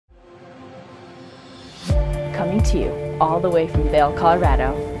coming to you all the way from Vail,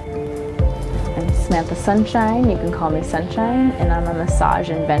 Colorado. I'm Samantha Sunshine, you can call me Sunshine, and I'm a massage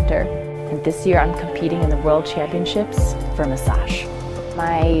inventor. And this year I'm competing in the World Championships for massage.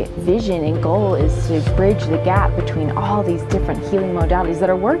 My vision and goal is to bridge the gap between all these different healing modalities that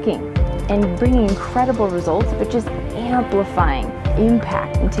are working and bringing incredible results, but just amplifying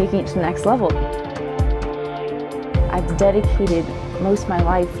impact and taking it to the next level. I've dedicated most of my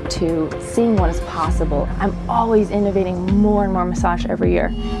life to seeing what is possible. I'm always innovating more and more massage every year.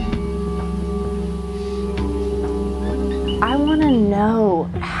 I want to know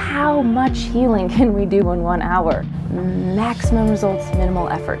how much healing can we do in 1 hour? Maximum results, minimal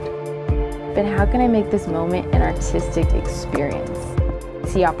effort. But how can I make this moment an artistic experience?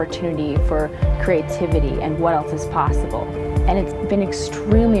 See opportunity for creativity and what else is possible. And it's been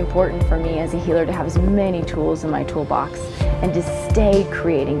extremely important for me as a healer to have as many tools in my toolbox and to stay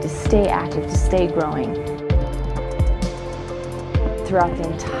creating, to stay active, to stay growing. Throughout the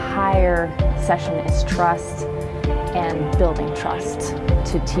entire session is trust and building trust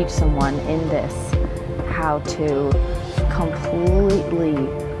to teach someone in this how to completely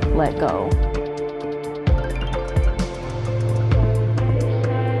let go.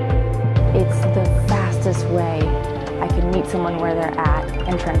 It's the fastest way I can meet someone where they're at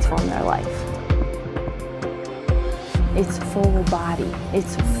and transform their life. It's full body,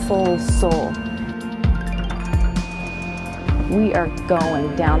 it's full soul. We are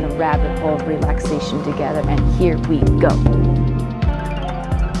going down the rabbit hole of relaxation together, and here we go.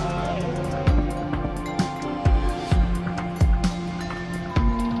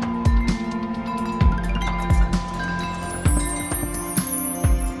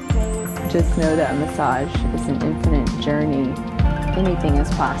 Just know that massage is an infinite journey. Anything is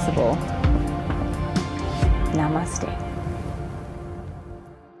possible. Namaste.